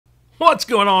What's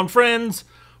going on, friends?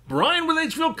 Brian with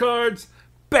HvilleCards,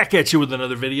 back at you with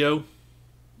another video.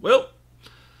 Well,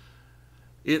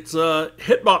 it's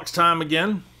Hitbox time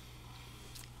again.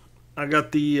 I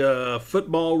got the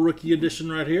football rookie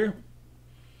edition right here.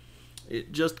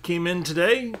 It just came in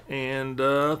today, and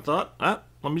thought, let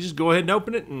me just go ahead and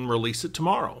open it and release it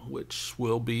tomorrow, which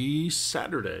will be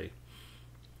Saturday.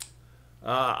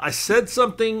 I said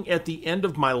something at the end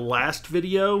of my last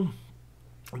video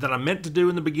that I meant to do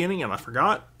in the beginning, and I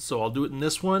forgot, so I'll do it in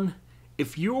this one.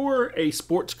 If you're a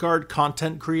sports card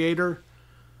content creator,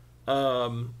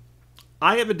 I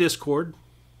have a Discord,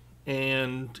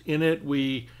 and in it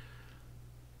we,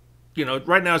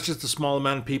 right now it's just a small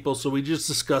amount of people, so we just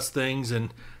discuss things,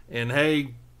 and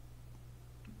hey,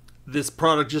 this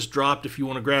product just dropped if you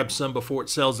want to grab some before it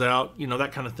sells out,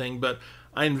 that kind of thing. But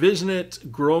I envision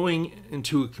it growing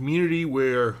into a community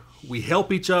where we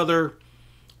help each other.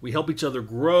 We help each other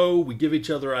grow. We give each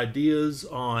other ideas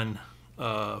on,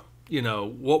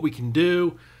 what we can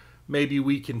do. Maybe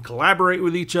we can collaborate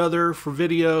with each other for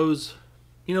videos,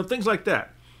 things like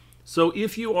that. So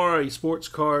if you are a sports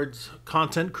cards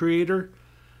content creator,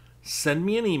 send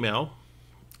me an email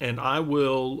and I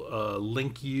will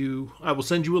I will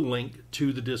send you a link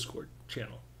to the Discord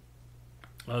channel.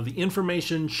 The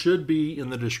information should be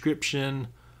in the description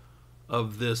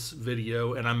of this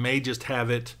video, and I may just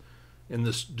have it in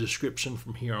this description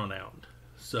from here on out.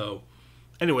 So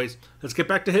anyways, let's get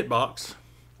back to Hitbox.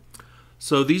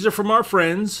 So these are from our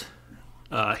friends,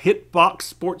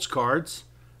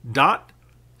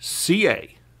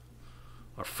 hitboxsportscards.ca,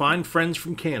 our fine friends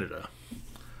from Canada.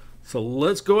 So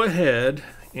let's go ahead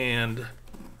and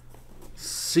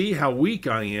see how weak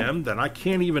I am that I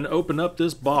can't even open up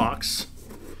this box.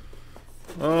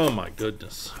 Oh my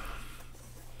goodness.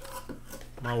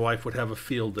 My wife would have a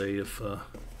field day if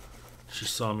she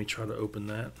saw me try to open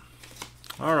that.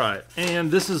 All right,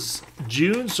 and this is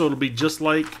June, so it'll be just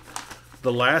like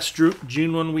the last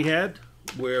June one we had,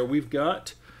 where we've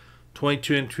got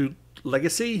 22 into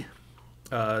Legacy,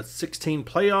 16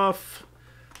 Playoff,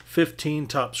 15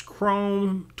 Topps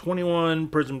Chrome, 21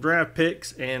 Prism Draft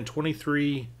Picks, and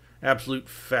 23 Absolute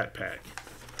Fat Pack.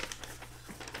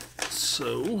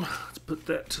 So let's put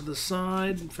that to the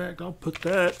side. In fact, I'll put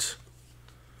that.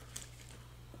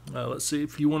 Let's see,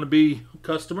 if you want to be a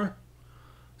customer,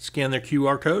 scan their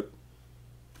QR code.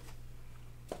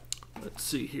 Let's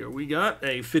see here. We got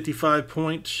a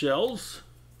 55-point shells.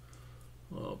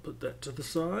 I'll put that to the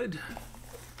side.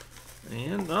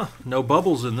 And no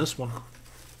bubbles in this one.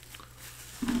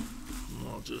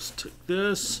 I'll just take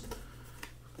this.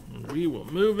 And we will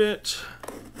move it.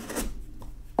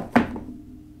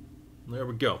 There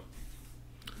we go.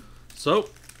 So,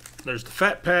 there's the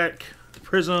Fat Pack, the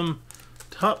Prism,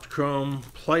 Topps Chrome,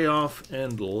 Playoff,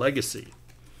 and Legacy.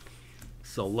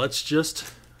 So let's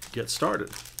just get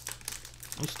started.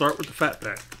 We'll start with the Fat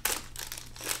Pack.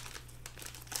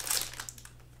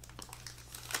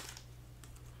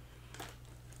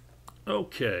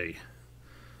 Okay.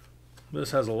 This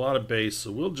has a lot of base,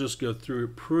 so we'll just go through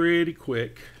it pretty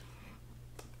quick.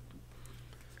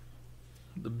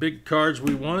 The big cards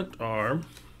we want are,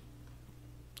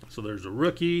 so there's a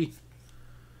rookie.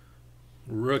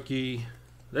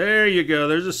 There you go.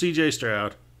 There's a CJ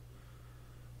Stroud.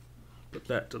 Put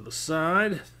that to the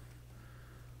side.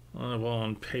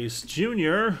 On Pace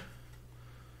Jr.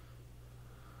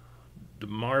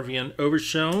 DeMarvion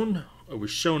overshown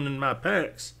in my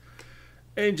packs.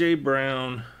 AJ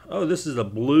Brown. Oh, this is a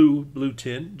blue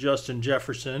tint. Justin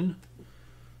Jefferson.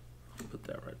 Put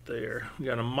that right there. We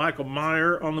got a Michael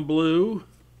Meyer on the blue.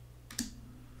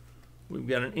 We've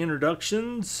got an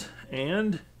introductions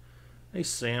and a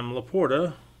Sam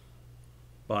Laporta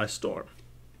by Storm.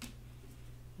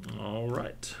 All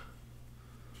right.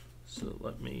 So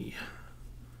let me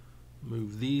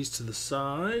move these to the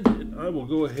side, and I will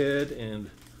go ahead and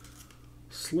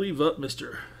sleeve up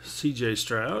Mr. CJ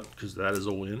Stroud, because that is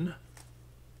a win.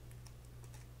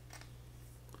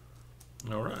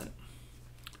 All right.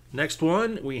 Next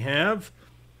one, we have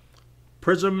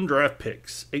Prism Draft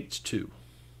Picks, H2.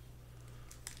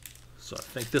 So I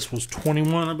think this was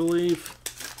 21, I believe.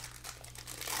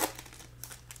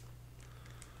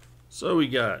 So we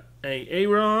got a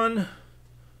Aaron,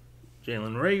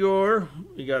 Jalen Reagor.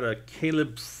 We got a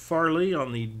Caleb Farley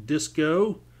on the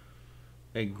Disco,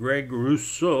 a Greg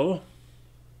Rousseau,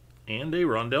 and a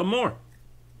Rondell Moore.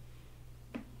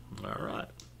 All right.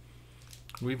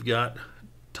 We've got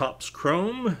Topps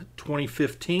Chrome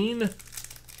 2015.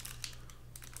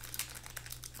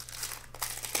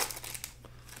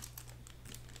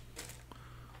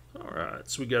 All right,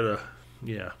 so we got a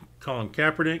Colin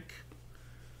Kaepernick,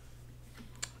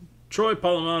 Troy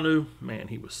Polamalu, man,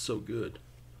 he was so good.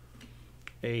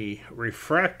 A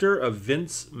refractor of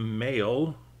Vince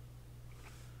Mayle.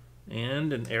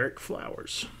 And an Eric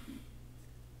Flowers.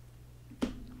 All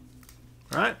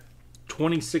right,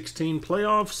 2016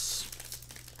 playoffs.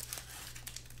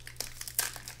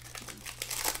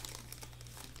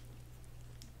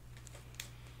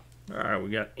 All right, we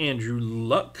got Andrew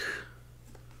Luck.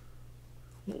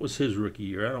 What was his rookie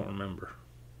year? I don't remember.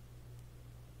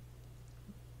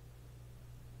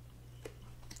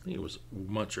 I think it was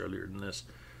much earlier than this.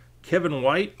 Kevin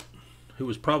White, who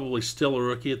was probably still a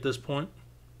rookie at this point.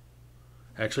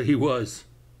 Actually, he was.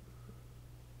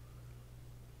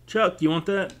 Chuck, you want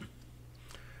that?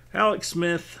 Alex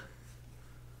Smith,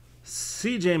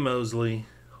 C.J. Mosley,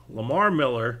 Lamar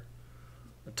Miller,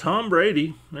 Tom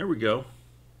Brady. There we go.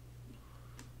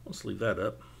 Let's leave that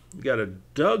up. We got a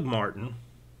Doug Martin,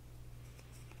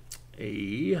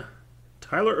 a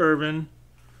Tyler Irvin,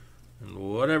 and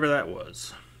whatever that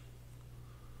was.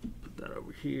 Put that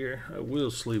over here. I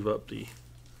will sleeve up the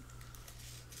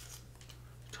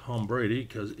Tom Brady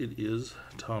because it is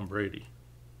Tom Brady.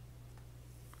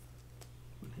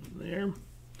 Put him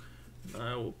there.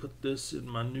 I will put this in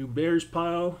my new Bears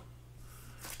pile.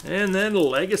 And then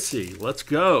Legacy. Let's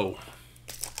go.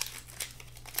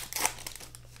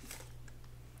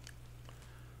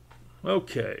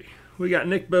 Okay. We got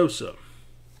Nick Bosa,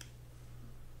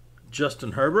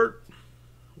 Justin Herbert,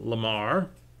 Lamar,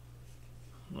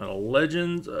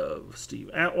 Legends of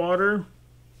Steve Atwater,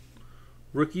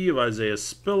 rookie of Isaiah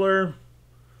Spiller,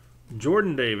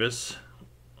 Jordan Davis.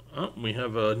 Oh, we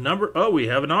have a number. Oh, we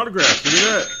have an autograph. Look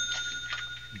at that.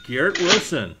 Garrett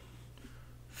Wilson,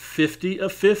 50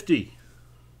 of 50.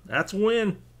 That's a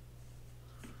win.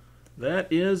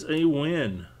 That is a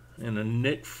win. And a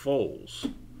Nick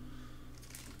Foles.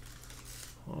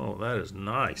 Oh, that is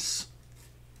nice.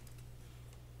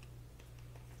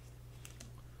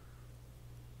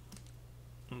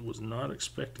 I was not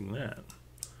expecting that.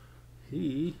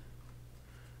 He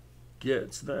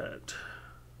gets that.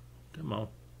 Come on.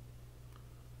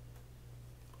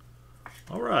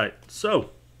 All right,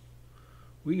 so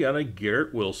we got a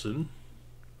Garrett Wilson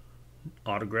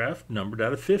autograph numbered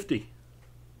out of 50.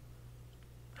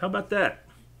 How about that?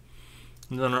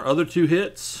 And then our other two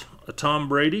hits, a Tom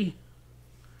Brady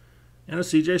and a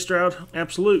CJ Stroud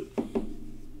Absolute.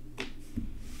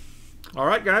 All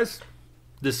right, guys.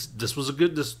 This was a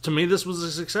good, to me, this was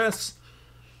a success.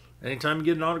 Anytime you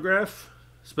get an autograph,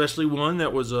 especially one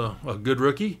that was a good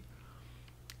rookie,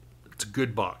 it's a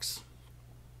good box.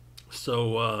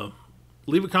 So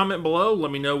leave a comment below.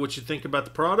 Let me know what you think about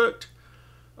the product.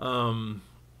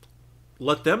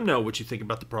 Let them know what you think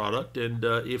about the product. And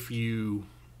if you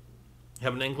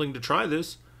have an inkling to try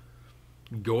this,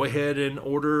 go ahead and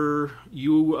order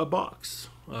you a box.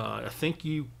 I think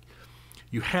you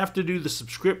have to do the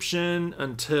subscription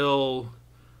until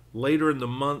later in the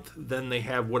month. Then they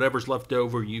have whatever's left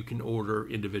over. You can order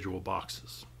individual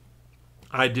boxes.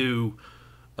 I do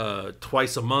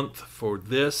twice a month for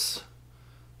this,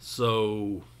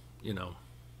 so you know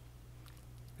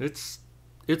it's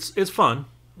fun,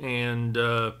 and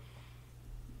you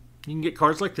can get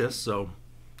cards like this. So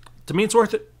to me, it's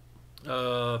worth it.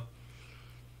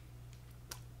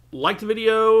 Like the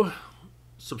video,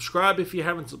 subscribe if you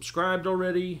haven't subscribed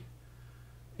already,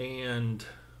 and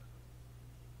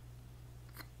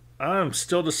I'm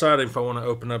still deciding if I want to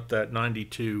open up that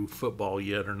 92 football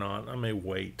yet or not. I may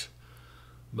wait,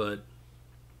 but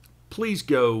please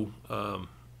go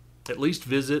at least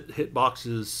visit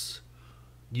Hitbox's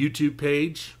YouTube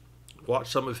page,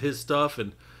 watch some of his stuff,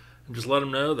 and just let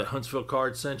him know that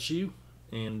HvilleCards sent you.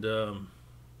 And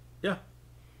yeah,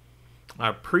 I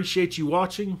appreciate you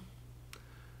watching,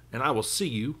 and I will see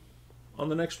you on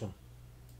the next one.